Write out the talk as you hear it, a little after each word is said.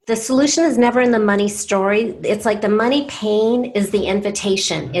The solution is never in the money story. It's like the money pain is the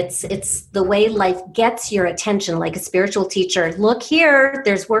invitation. It's the way life gets your attention, like a spiritual teacher. Look here,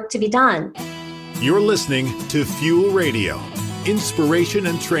 there's work to be done. You're listening to Fuel Radio, inspiration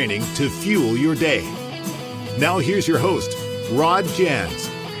and training to fuel your day. Now here's your host, Rod Jans.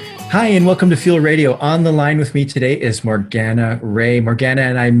 Hi, and welcome to Fuel Radio. On the line with me today is Morgana Ray. Morgana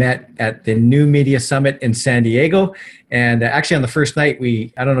and I met at the New Media Summit in San Diego. And actually on the first night,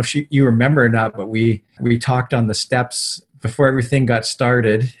 I don't know if you remember or not, but we talked on the steps before everything got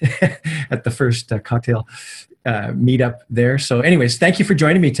started at the first cocktail meetup there. So anyways, thank you for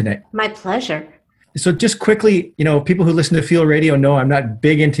joining me tonight. My pleasure. So just quickly, people who listen to Fuel Radio know I'm not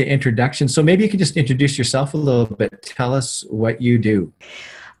big into introductions. So maybe you could just introduce yourself a little bit. Tell us what you do.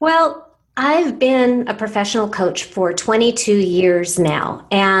 Well, I've been a professional coach for 22 years now,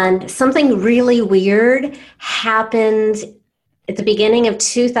 and something really weird happened at the beginning of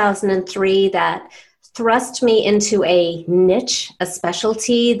 2003 that thrust me into a niche, a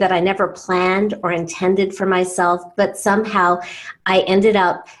specialty that I never planned or intended for myself, but somehow I ended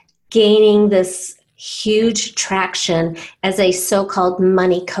up gaining this huge traction as a so-called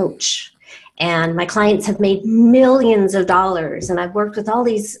money coach. And my clients have made millions of dollars. And I've worked with all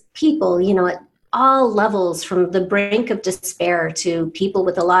these people, at all levels, from the brink of despair to people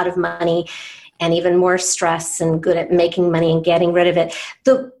with a lot of money and even more stress and good at making money and getting rid of it.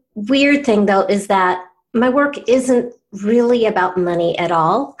 The weird thing, though, is that my work isn't really about money at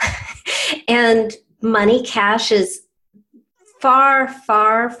all. And money, cash, is far,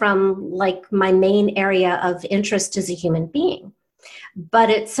 far from like my main area of interest as a human being. But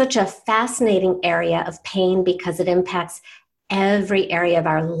it's such a fascinating area of pain because it impacts every area of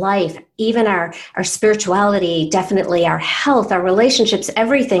our life, even our spirituality, definitely our health, our relationships,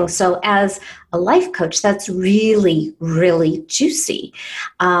 everything. So as a life coach, that's really, really juicy.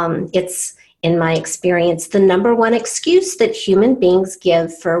 It's, in my experience, the number one excuse that human beings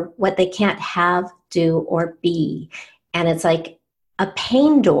give for what they can't have, do, or be. And it's like a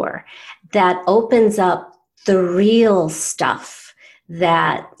pain door that opens up the real stuff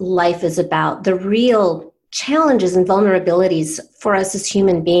that life is about, the real challenges and vulnerabilities for us as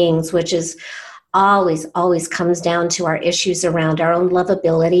human beings, which is always comes down to our issues around our own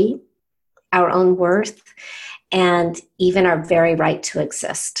lovability, our own worth, and even our very right to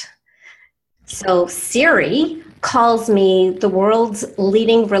exist. So Siri calls me the world's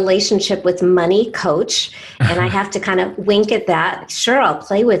leading relationship with money coach, and I have to kind of wink at that. Sure, I'll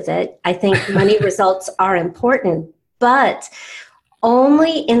play with it. I think money results are important, but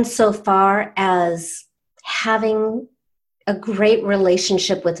only insofar as having a great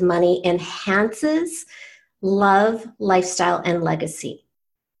relationship with money enhances love, lifestyle, and legacy.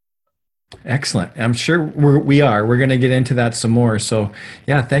 Excellent. I'm sure we are. We're going to get into that some more. So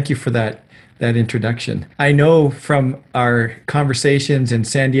yeah, thank you for that introduction. I know from our conversations in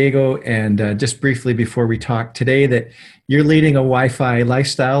San Diego and just briefly before we talk today that you're leading a Wi-Fi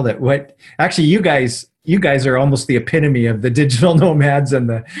lifestyle actually you guys are almost the epitome of the digital nomads and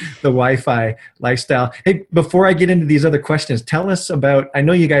the Wi-Fi lifestyle. Hey, before I get into these other questions, tell us about, I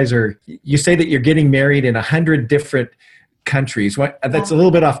know you say that you're getting married in 100 different countries. That's a little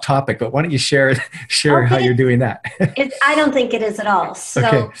bit off topic, but why don't you share okay. How you're doing that? I don't think it is at all. So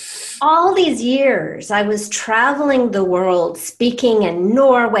okay. All these years I was traveling the world, speaking in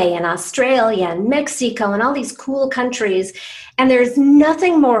Norway and Australia and Mexico and all these cool countries. And there's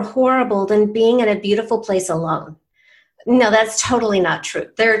nothing more horrible than being in a beautiful place alone. No, that's totally not true.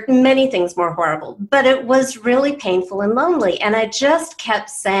 There are many things more horrible, but it was really painful and lonely. And I just kept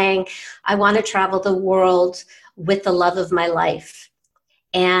saying, I want to travel the world with the love of my life.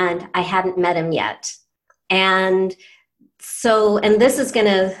 And I hadn't met him yet. And this is going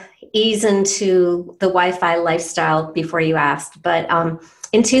to ease into the Wi-Fi lifestyle before you asked. But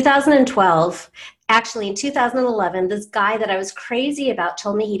in 2012, actually in 2011, this guy that I was crazy about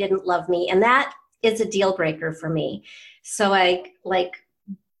told me he didn't love me. And that is a deal breaker for me. So I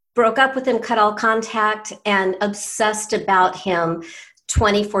broke up with him, cut all contact, and obsessed about him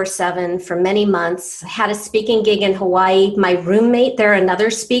 24/7 for many months. Had a speaking gig in Hawaii. My roommate there, another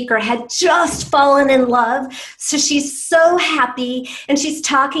speaker, had just fallen in love. So she's so happy. And she's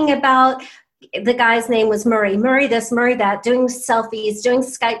talking about, the guy's name was Murray this, Murray that, doing selfies, doing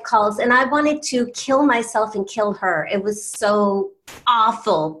Skype calls. And I wanted to kill myself and kill her. It was so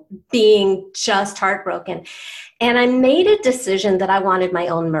awful being just heartbroken. And I made a decision that I wanted my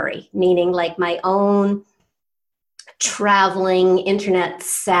own Murray, meaning like my own traveling, internet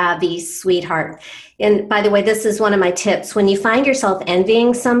savvy sweetheart. And by the way, this is one of my tips. When you find yourself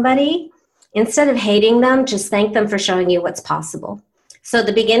envying somebody, instead of hating them, just thank them for showing you what's possible. So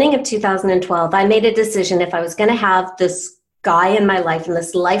the beginning of 2012, I made a decision if I was going to have this guy in my life and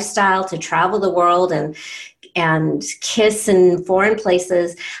this lifestyle to travel the world and kiss in foreign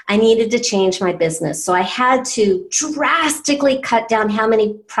places, I needed to change my business. So I had to drastically cut down how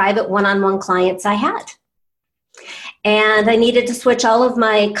many private one-on-one clients I had. And I needed to switch all of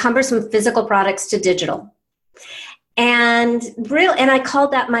my cumbersome physical products to digital. And I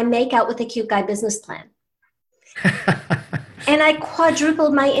called that my Make Out with a Cute Guy business plan. And I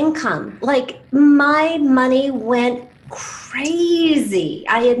quadrupled my income. Like, my money went crazy.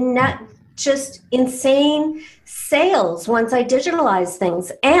 I had not just insane sales once I digitalized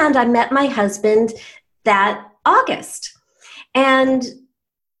things. And I met my husband that August. And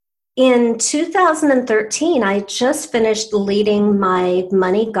in 2013, I just finished leading my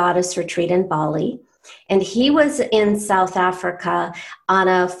Money Goddess retreat in Bali. And he was in South Africa on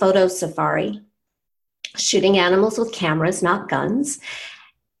a photo safari, shooting animals with cameras, not guns.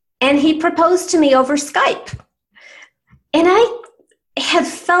 And he proposed to me over Skype. And I had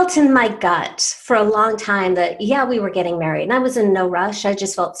felt in my gut for a long time that, yeah, we were getting married. And I was in no rush. I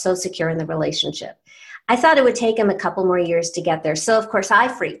just felt so secure in the relationship. I thought it would take him a couple more years to get there. So, of course, I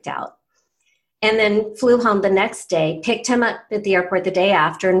freaked out. And then flew home the next day, picked him up at the airport the day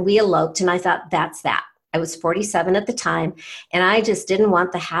after, and we eloped. And I thought, that's that. I was 47 at the time, and I just didn't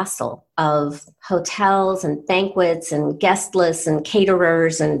want the hassle of hotels and banquets and guest lists and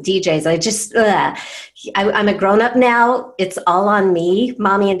caterers and DJs. I'm a grown-up now. It's all on me.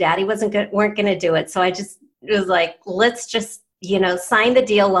 Mommy and Daddy weren't going to do it. So it was like, let's just, sign the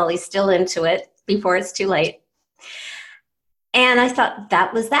deal while he's still into it before it's too late. And I thought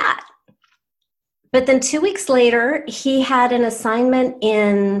that was that. But then 2 weeks later, he had an assignment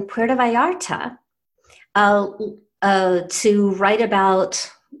in Puerto Vallarta to write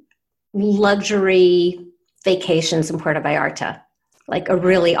about luxury vacations in Puerto Vallarta, like a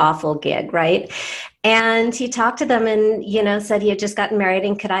really awful gig, right? And he talked to them and, said he had just gotten married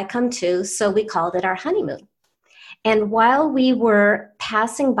and could I come too? So we called it our honeymoon. And while we were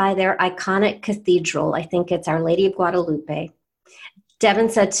passing by their iconic cathedral, I think it's Our Lady of Guadalupe, Devin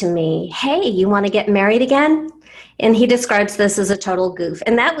said to me, hey, you want to get married again? And he describes this as a total goof.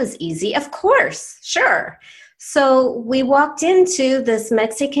 And that was easy. Of course, sure. So we walked into this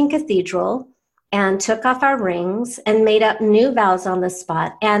Mexican cathedral and took off our rings and made up new vows on the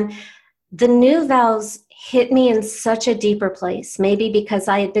spot. And the new vows hit me in such a deeper place, maybe because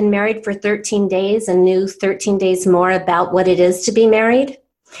I had been married for 13 days and knew 13 days more about what it is to be married.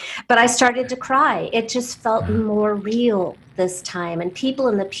 But I started to cry. It just felt more real this time. And people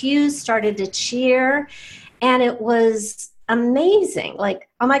in the pews started to cheer. And it was amazing. Like,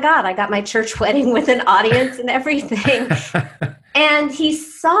 oh my God, I got my church wedding with an audience and everything. And he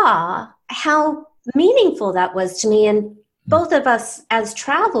saw how meaningful that was to me. And both of us as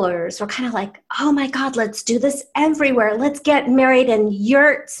travelers were kind of like, oh my God, let's do this everywhere. Let's get married in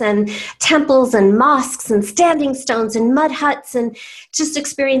yurts and temples and mosques and standing stones and mud huts and just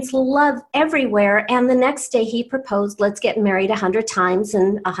experience love everywhere. And the next day he proposed, let's get married 100 times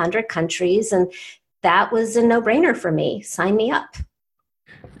in 100 countries. And that was a no-brainer for me. Sign me up.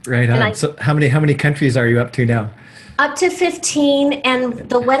 Right on. So how many countries are you up to now? Up to 15, and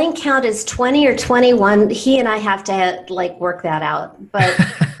the wedding count is 20 or 21. He and I have to work that out. But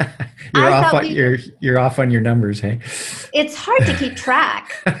you're off on your numbers, hey? It's hard to keep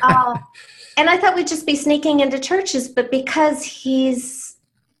track. And I thought we'd just be sneaking into churches, but because he's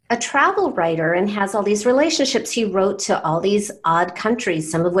a travel writer and has all these relationships, he wrote to all these odd countries,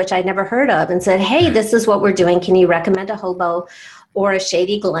 some of which I'd never heard of, and said, hey, this is what we're doing. Can you recommend a hobo or a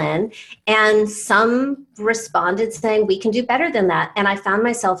shady glen? And some responded saying, we can do better than that. And I found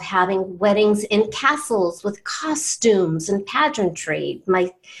myself having weddings in castles with costumes and pageantry.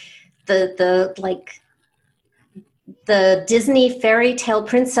 The Disney fairy tale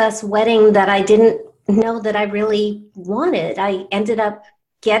princess wedding that I didn't know that I really wanted. I ended up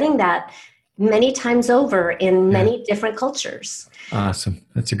getting that many times over in many different cultures. Awesome.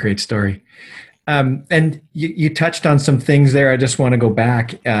 That's a great story. And you touched on some things there. I just want to go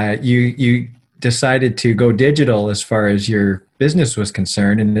back. You decided to go digital as far as your business was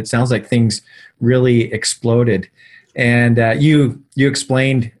concerned, and it sounds like things really exploded. And you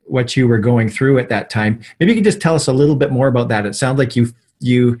explained what you were going through at that time. Maybe you could just tell us a little bit more about that. It sounds like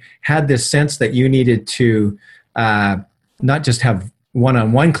you had this sense that you needed to not just have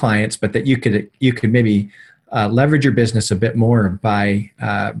one-on-one clients, but that you could maybe leverage your business a bit more by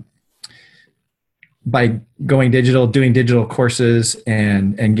going digital, doing digital courses,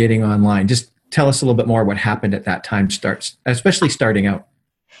 and getting online. Just tell us a little bit more what happened at that time, especially starting out.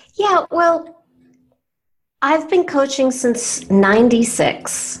 Yeah, well, I've been coaching since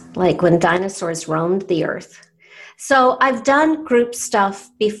 96, like when dinosaurs roamed the earth. So I've done group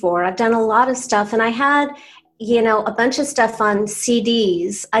stuff before. I've done a lot of stuff, and I had, a bunch of stuff on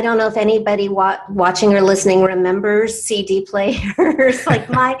CDs. I don't know if anybody watching or listening remembers CD players. Like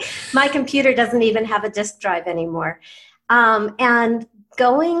my computer doesn't even have a disk drive anymore. And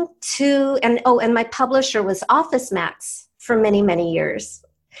going to, and my publisher was Office Max for many, many years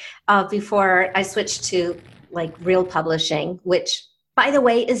before I switched to like real publishing, which, by the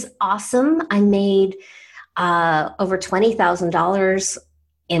way, is awesome. I made over $20,000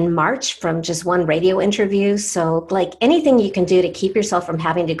 in March from just one radio interview. So like anything you can do to keep yourself from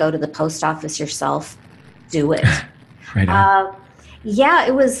having to go to the post office yourself, do it. Right on. Yeah,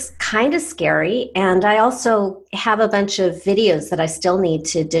 it was kind of scary. And I also have a bunch of videos that I still need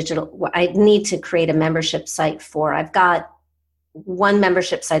I need to create a membership site for. I've got one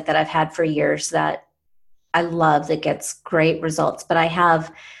membership site that I've had for years that I love, that gets great results. But I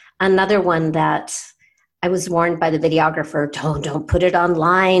have another one that I was warned by the videographer, don't put it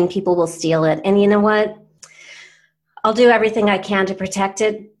online. People will steal it. And you know what? I'll do everything I can to protect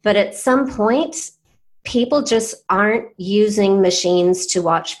it. But at some point, people just aren't using machines to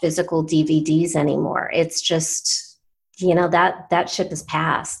watch physical DVDs anymore. It's just, that ship has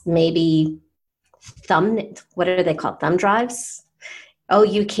passed. Maybe what are they called? Thumb drives? Oh,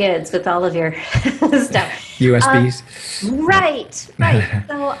 you kids with all of your stuff. USBs. Right.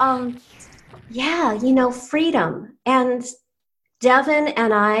 So, freedom. And Devin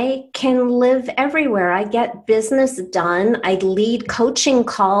and I can live everywhere. I get business done. I lead coaching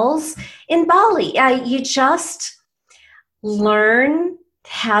calls in Bali. You just learn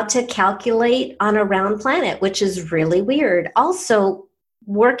how to calculate on a round planet, which is really weird. Also,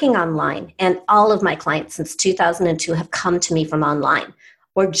 working online, and all of my clients since 2002 have come to me from online,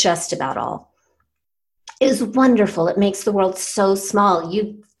 or just about all, is wonderful. It makes the world so small.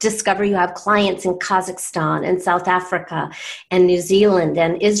 You discover you have clients in Kazakhstan and South Africa and New Zealand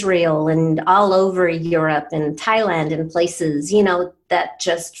and Israel and all over Europe and Thailand and places, that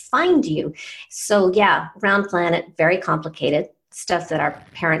just find you. So yeah, round planet, very complicated stuff that our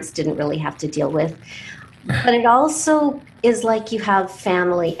parents didn't really have to deal with. But it also is like you have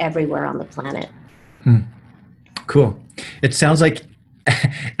family everywhere on the planet. Cool. It sounds like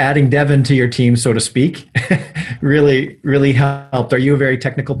adding Devin to your team, so to speak, really, really helped. Are you a very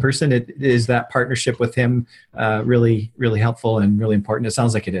technical person? Is that partnership with him really, really helpful and really important? It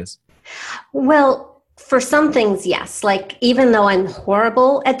sounds like it is. Well, for some things, yes. Like, even though I'm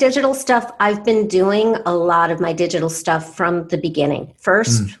horrible at digital stuff, I've been doing a lot of my digital stuff from the beginning.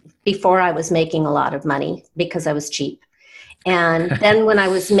 First, before I was making a lot of money because I was cheap. And then when I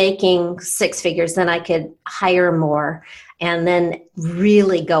was making six figures, then I could hire more and then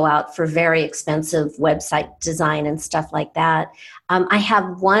really go out for very expensive website design and stuff like that. I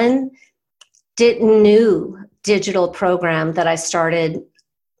have one new digital program that I started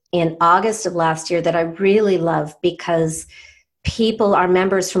in August of last year that I really love because people are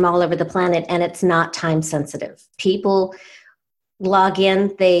members from all over the planet and it's not time sensitive. People log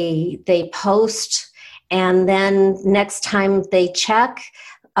in, they post, and then next time they check,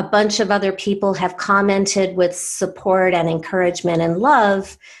 a bunch of other people have commented with support and encouragement and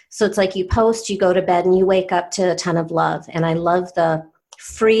love. So it's like you post, you go to bed, and you wake up to a ton of love. And I love the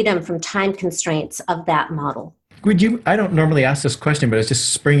freedom from time constraints of that model. I don't normally ask this question, but it's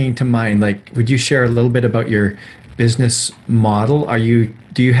just springing to mind. Like, would you share a little bit about your business model?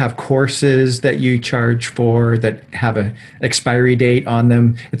 Do you have courses that you charge for that have an expiry date on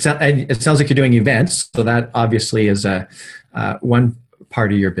them? It sounds like you're doing events, so that obviously is one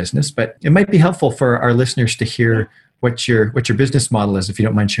part of your business. But it might be helpful for our listeners to hear what your business model is, if you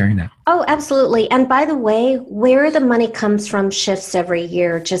don't mind sharing that. Oh, absolutely. And by the way, where the money comes from shifts every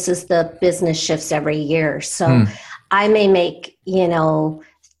year, just as the business shifts every year. So I may make,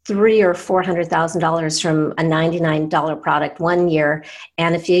 $300,000 or $400,000 from a $99 product one year,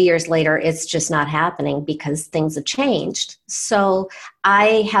 and a few years later, it's just not happening because things have changed. So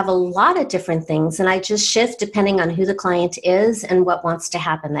I have a lot of different things, and I just shift depending on who the client is and what wants to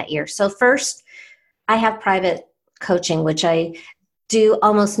happen that year. So first, I have private coaching, which I do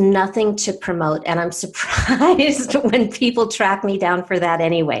almost nothing to promote, and I'm surprised when people track me down for that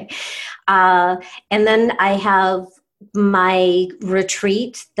anyway. And then I have my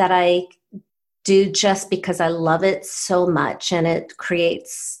retreat that I do just because I love it so much, and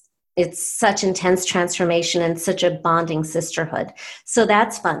it's such intense transformation and such a bonding sisterhood. So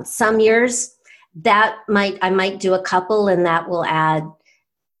that's fun. Some years I might do a couple, and that will add,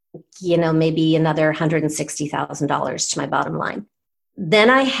 maybe another $160,000 to my bottom line. Then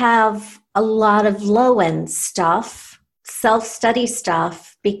I have a lot of low-end stuff, self-study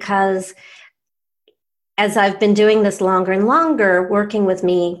stuff, because as I've been doing this longer and longer, working with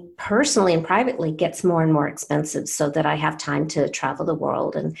me personally and privately gets more and more expensive so that I have time to travel the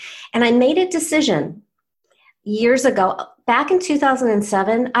world. And I made a decision years ago, back in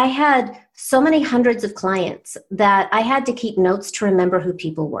 2007, I had so many hundreds of clients that I had to keep notes to remember who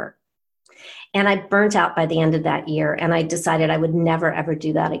people were. And I burnt out by the end of that year, and I decided I would never, ever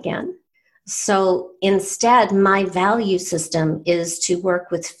do that again. So instead, my value system is to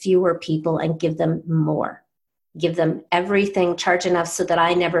work with fewer people and give them more. Give them everything, charge enough so that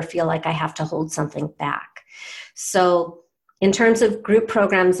I never feel like I have to hold something back. So in terms of group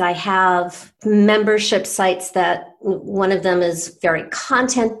programs, I have membership sites that one of them is very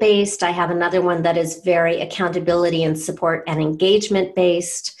content-based. I have another one that is very accountability and support and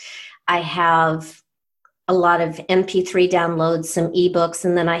engagement-based. I have a lot of MP3 downloads, some ebooks,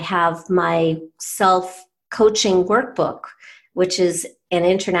 and then I have my self-coaching workbook, which is an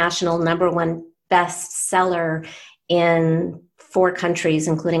international #1 bestseller in 4 countries,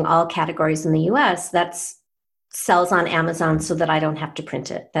 including all categories in the US. That's sells on Amazon so that I don't have to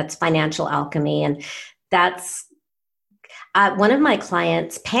print it. That's Financial Alchemy. And that's one of my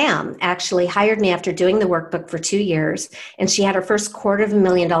clients, Pam, actually hired me after doing the workbook for 2 years. And she had her first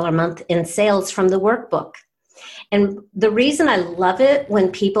 $250,000 month in sales from the workbook. And the reason I love it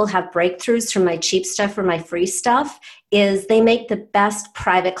when people have breakthroughs from my cheap stuff or my free stuff is they make the best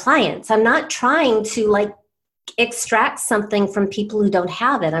private clients. I'm not trying to extract something from people who don't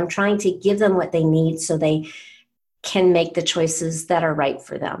have it. I'm trying to give them what they need so they can make the choices that are right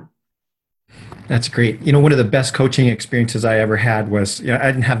for them. That's great. One of the best coaching experiences I ever had was,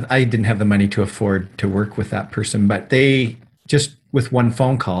 I didn't have the money to afford to work with that person, but they just with one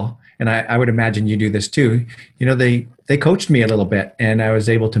phone call, and I would imagine you do this too, they coached me a little bit, and I was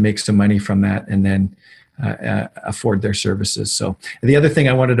able to make some money from that and then afford their services. So the other thing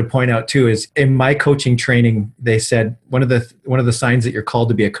I wanted to point out too is in my coaching training, they said one of the signs that you're called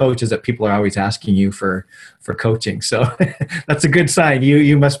to be a coach is that people are always asking you for coaching. So that's a good sign.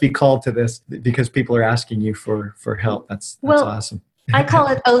 You must be called to this because people are asking you for help. That's awesome. I call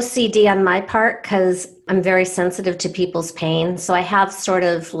it OCD on my part because I'm very sensitive to people's pain. So I have sort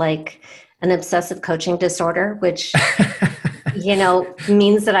of like an obsessive coaching disorder, which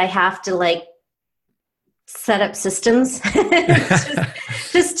means that I have to set up systems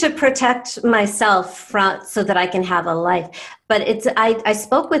just to protect myself so that I can have a life. But I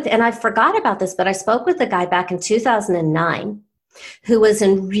spoke with, and I forgot about this, but I spoke with a guy back in 2009 who was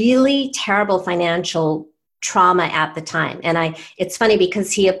in really terrible financial trauma at the time. And it's funny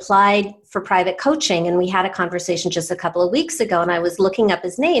because he applied for private coaching, and we had a conversation just a couple of weeks ago, and I was looking up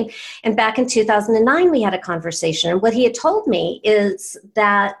his name. And back in 2009, we had a conversation. And what he had told me is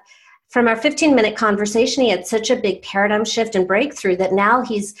that from our 15-minute conversation, he had such a big paradigm shift and breakthrough that now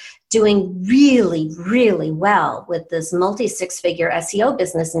he's doing really, really well with this multi-6-figure SEO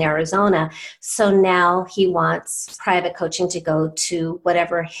business in Arizona. So now he wants private coaching to go to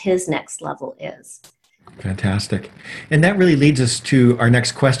whatever his next level is. Fantastic. And that really leads us to our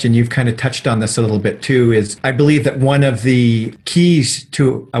next question. You've kind of touched on this a little bit too, is I believe that one of the keys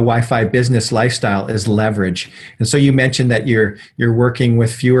to a Wi-Fi business lifestyle is leverage. And so you mentioned that you're working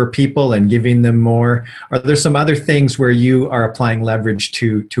with fewer people and giving them more. Are there some other things where you are applying leverage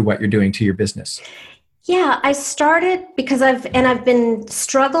to what you're doing to your business? Yeah, I started because I've been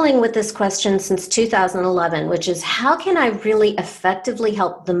struggling with this question since 2011, which is how can I really effectively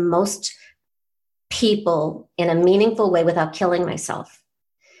help the most people in a meaningful way without killing myself?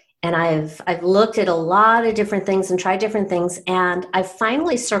 And I've looked at a lot of different things and tried different things, and I've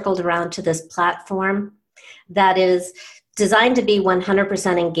finally circled around to this platform that is designed to be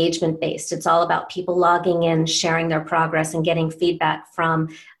 100% engagement based. It's all about people logging in, sharing their progress, and getting feedback from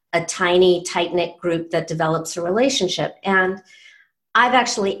a tiny, tight-knit group that develops a relationship. And I've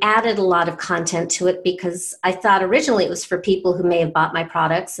actually added a lot of content to it because I thought originally it was for people who may have bought my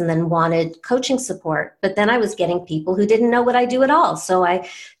products and then wanted coaching support. But then I was getting people who didn't know what I do at all. So I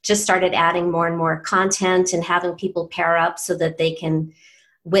just started adding more and more content and having people pair up so that they can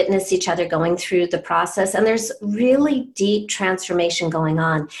witness each other going through the process. And there's really deep transformation going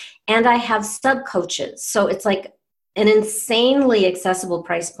on. And I have sub-coaches. So it's like an insanely accessible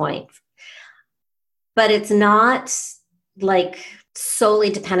price point. But it's not solely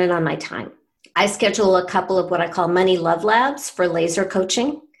dependent on my time. I schedule a couple of what I call money love labs for laser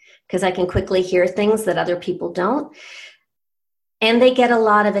coaching because I can quickly hear things that other people don't. And they get a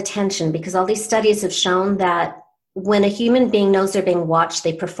lot of attention because all these studies have shown that when a human being knows they're being watched,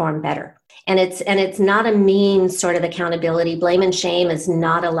 they perform better. And it's not a mean sort of accountability. Blame and shame is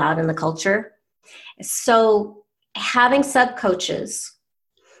not allowed in the culture. So having sub coaches,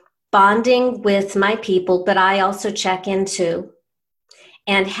 bonding with my people, but I also check into,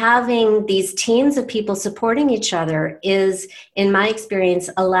 and having these teams of people supporting each other is, in my experience,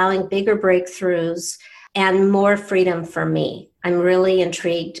 allowing bigger breakthroughs and more freedom for me. I'm really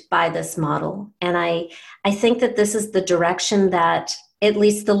intrigued by this model. And I think that this is the direction that at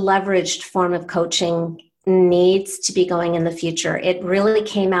least the leveraged form of coaching needs to be going in the future. It really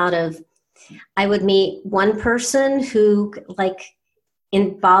came out of, I would meet one person who, like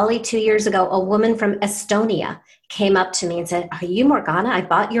in Bali 2 years ago, a woman from Estonia came up to me and said, "Are you Morgana? I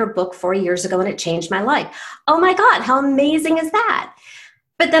bought your book 4 years ago and it changed my life." Oh my God, how amazing is that?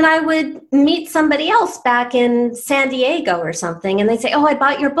 But then I would meet somebody else back in San Diego or something, and they'd say, "Oh, I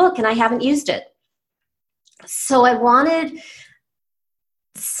bought your book and I haven't used it." So I wanted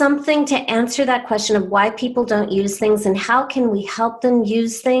something to answer that question of why people don't use things and how can we help them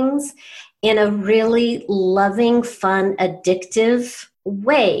use things in a really loving, fun, addictive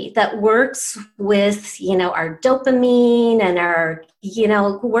way that works with, our dopamine and our,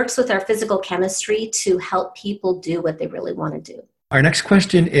 works with our physical chemistry to help people do what they really want to do. Our next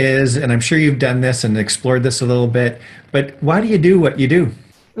question is, and I'm sure you've done this and explored this a little bit, but why do you do what you do?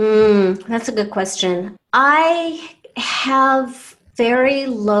 That's a good question. I have very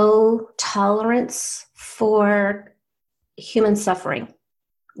low tolerance for human suffering.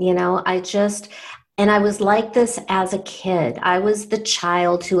 And I was like this as a kid. I was the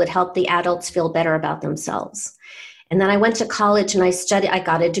child who would help the adults feel better about themselves. And then I went to college and I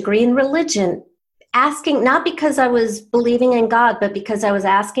got a degree in religion, asking, not because I was believing in God, but because I was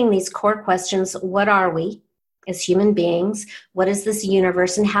asking these core questions. What are we as human beings? What is this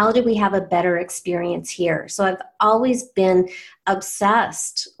universe? And how do we have a better experience here? So I've always been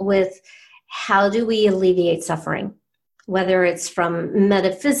obsessed with how do we alleviate suffering? Whether it's from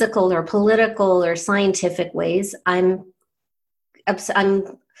metaphysical or political or scientific ways, I'm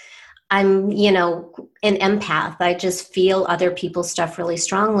an empath. I just feel other people's stuff really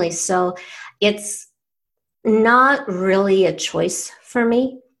strongly. So it's not really a choice for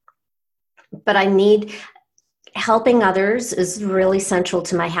me, but helping others is really central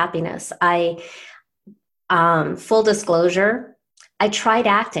to my happiness. Full disclosure, I tried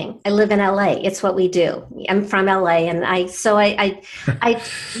acting. I live in LA. It's what we do. I'm from LA. And I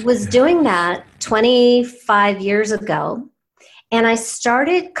was doing that 25 years ago. And I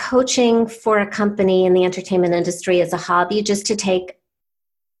started coaching for a company in the entertainment industry as a hobby, just to take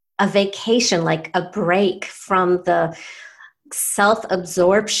a vacation, like a break from the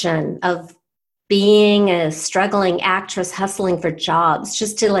self-absorption of being a struggling actress hustling for jobs.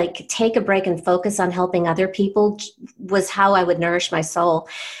 Just to take a break and focus on helping other people was how I would nourish my soul.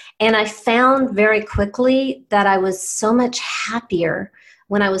 And I found very quickly that I was so much happier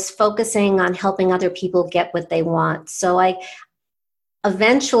when I was focusing on helping other people get what they want. So I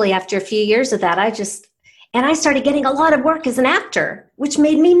eventually, after a few years of that, I started getting a lot of work as an actor, which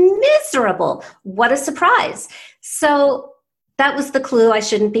made me miserable. What a surprise. So that was the clue. I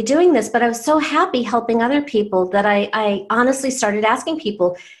shouldn't be doing this, but I was so happy helping other people that I honestly started asking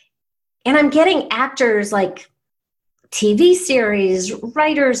people, and I'm getting actors like TV series,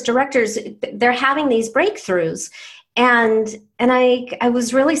 writers, directors, they're having these breakthroughs. And I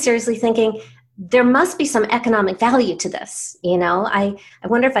was really seriously thinking, there must be some economic value to this. I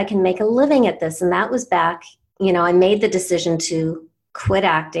wonder if I can make a living at this. And that was back, I made the decision to quit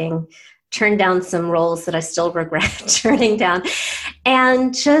acting, turn down some roles that I still regret turning down,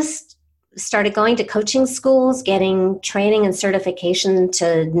 and just started going to coaching schools, getting training and certification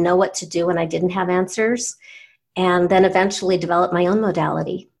to know what to do when I didn't have answers, and then eventually developed my own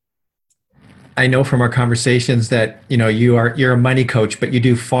modality. I know from our conversations that you're a money coach, but you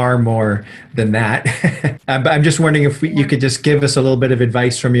do far more than that. I'm just wondering if you could just give us a little bit of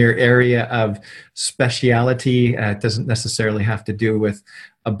advice from your area of speciality. It doesn't necessarily have to do with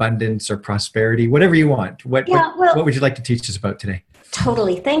abundance or prosperity, whatever you want. What would you like to teach us about today?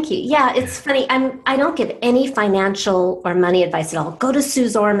 Totally. Thank you. Yeah, it's funny. I don't give any financial or money advice at all. Go to Sue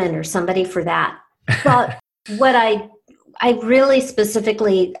Zorman or somebody for that. But what I really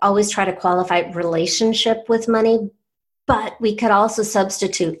specifically always try to qualify relationship with money, but we could also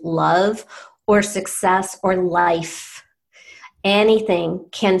substitute love or success or life. Anything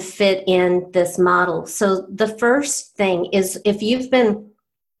can fit in this model. So the first thing is, if you've been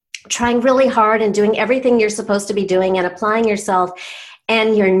trying really hard and doing everything you're supposed to be doing and applying yourself,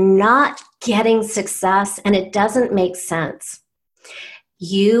 and you're not getting success and it doesn't make sense,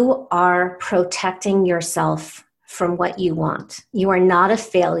 you are protecting yourself from what you want. You are not a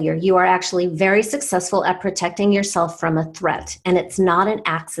failure. You are actually very successful at protecting yourself from a threat, and it's not an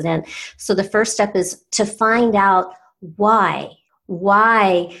accident. So the first step is to find out why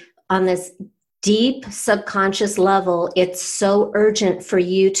on this deep subconscious level, it's so urgent for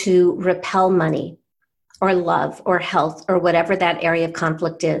you to repel money or love or health or whatever that area of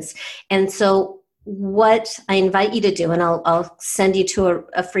conflict is. And so what I invite you to do, and I'll send you to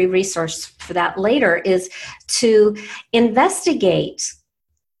a free resource for that later, is to investigate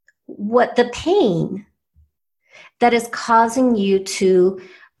what the pain that is causing you to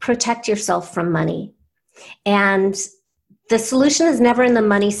protect yourself from money. And the solution is never in the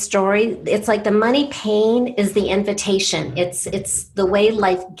money story. It's like the money pain is the invitation. It's the way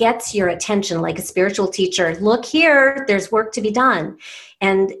life gets your attention, like a spiritual teacher. Look here, there's work to be done.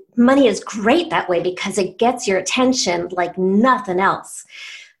 And money is great that way because it gets your attention like nothing else.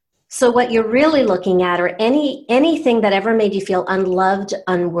 So what you're really looking at, or anything that ever made you feel unloved,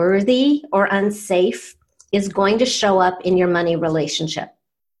 unworthy, or unsafe, is going to show up in your money relationship.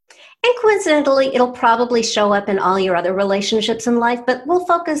 And coincidentally, it'll probably show up in all your other relationships in life, but we'll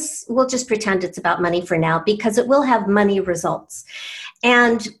just pretend it's about money for now because it will have money results.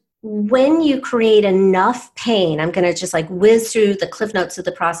 And when you create enough pain, I'm going to just like whiz through the cliff notes of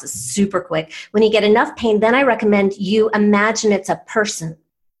the process super quick. When you get enough pain, then I recommend you imagine it's a person,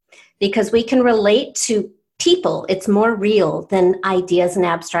 because we can relate to people. It's more real than ideas and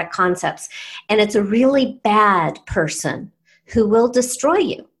abstract concepts. And it's a really bad person who will destroy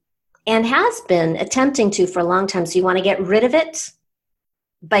you, and has been attempting to for a long time. So you want to get rid of it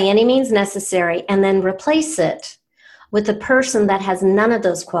by any means necessary, and then replace it with a person that has none of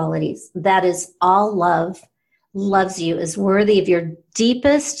those qualities, that is all love, loves you, is worthy of your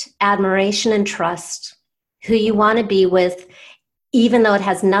deepest admiration and trust, who you want to be with, even though it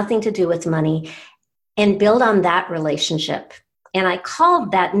has nothing to do with money, and build on that relationship. And I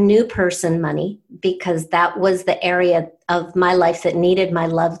called that new person money because that was the area of my life that needed my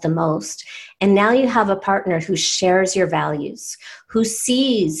love the most. And now you have a partner who shares your values, who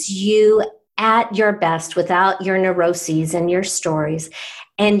sees you at your best without your neuroses and your stories.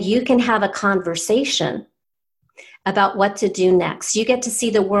 And you can have a conversation about what to do next. You get to see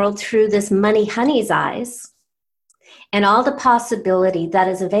the world through this money honey's eyes and all the possibility that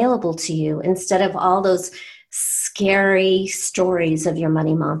is available to you, instead of all those scary stories of your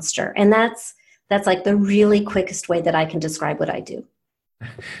money monster. And that's like the really quickest way that I can describe what I do.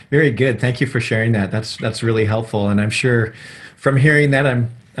 Very good. Thank you for sharing that. That's really helpful. And I'm sure from hearing that,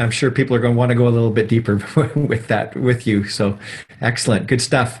 I'm sure people are going to want to go a little bit deeper with that with you. So excellent. Good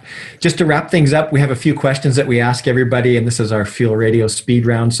stuff. Just to wrap things up, we have a few questions that we ask everybody, and this is our Fuel Radio speed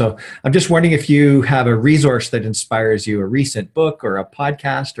round. So I'm just wondering if you have a resource that inspires you, a recent book or a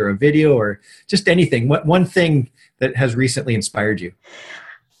podcast or a video or just anything. What one thing that has recently inspired you?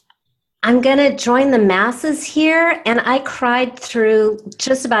 I'm going to join the masses here, and I cried through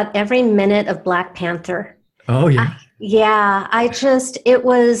just about every minute of Black Panther. Oh, yeah. It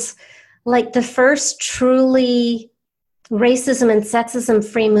was like the first truly racism and sexism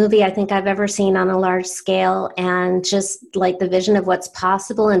free movie I think I've ever seen on a large scale, and just like the vision of what's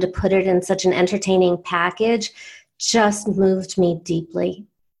possible and to put it in such an entertaining package just moved me deeply.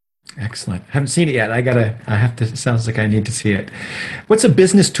 Excellent. Haven't seen it yet. It sounds like I need to see it. What's a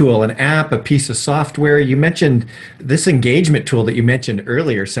business tool, an app, a piece of software? You mentioned this engagement tool that you mentioned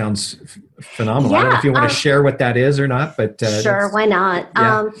earlier sounds phenomenal. I don't know if you want to share what that is or not, but sure, why not?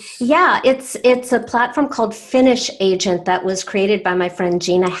 Yeah. It's a platform called Finish Agent that was created by my friend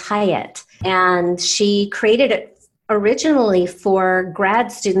Gina Hyatt, and she created it originally for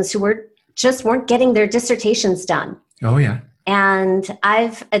grad students who weren't getting their dissertations done. Oh yeah. And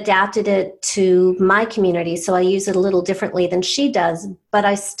I've adapted it to my community, so I use it a little differently than she does, but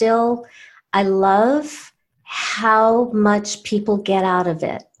I love how much people get out of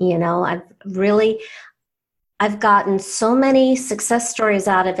it. You know, I've gotten so many success stories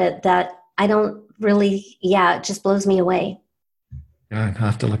out of it that it just blows me away. I'll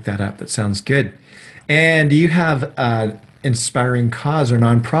have to look that up. That sounds good. And do you have an inspiring cause or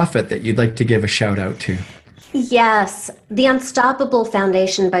nonprofit that you'd like to give a shout out to? Yes. The Unstoppable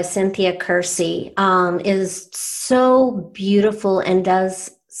Foundation by Cynthia Kersey is so beautiful and does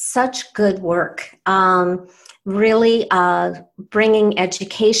such good work. Really bringing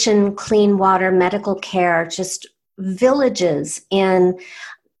education, clean water, medical care, just villages in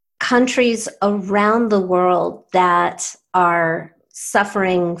countries around the world that are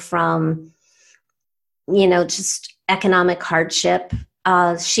suffering from, just economic hardship.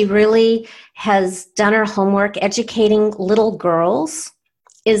 She really has done her homework educating little girls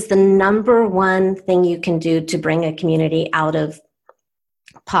is the number one thing you can do to bring a community out of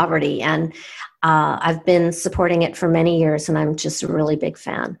poverty. And I've been supporting it for many years, and I'm just a really big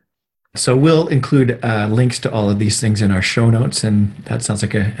fan. So we'll include links to all of these things in our show notes, and that sounds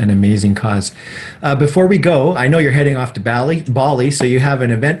like an amazing cause. Before we go, I know you're heading off to Bali, so you have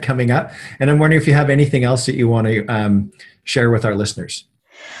an event coming up, and I'm wondering if you have anything else that you want to share with our listeners.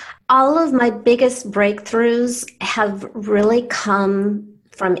 All of my biggest breakthroughs have really come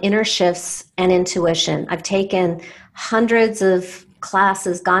from inner shifts and intuition. I've taken hundreds of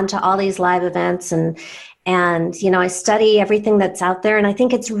classes, gone to all these live events, and I study everything that's out there. And I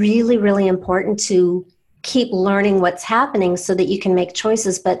think it's really, really important to keep learning what's happening so that you can make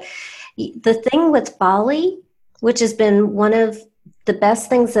choices. But the thing with Bali, which has been one of the best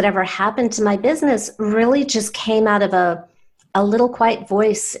things that ever happened to my business, really just came out of a little quiet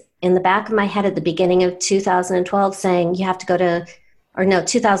voice in the back of my head at the beginning of 2012 saying,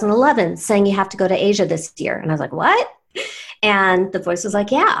 2011 saying you have to go to Asia this year. And I was like, what? And the voice was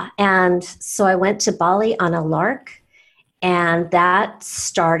like, yeah. And so I went to Bali on a lark, and that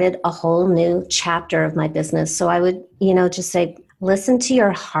started a whole new chapter of my business. So I would, just say, listen to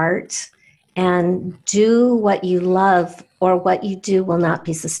your heart and do what you love, or what you do will not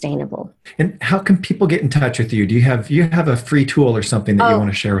be sustainable. And how can people get in touch with you? Do you have a free tool or something that you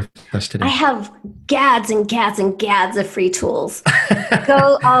want to share with us today? I have gads and gads and gads of free tools.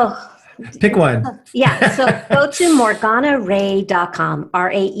 Pick one. Yeah. So go to MorganaRae.com.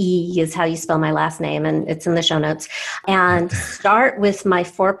 RAE is how you spell my last name, and it's in the show notes. And start with my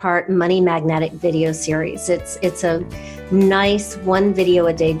 4-part Money Magnetic video series. It's a nice 1 video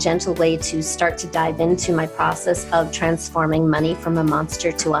a day, gentle way to start to dive into my process of transforming money from a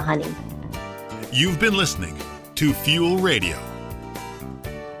monster to a honey. You've been listening to Fuel Radio.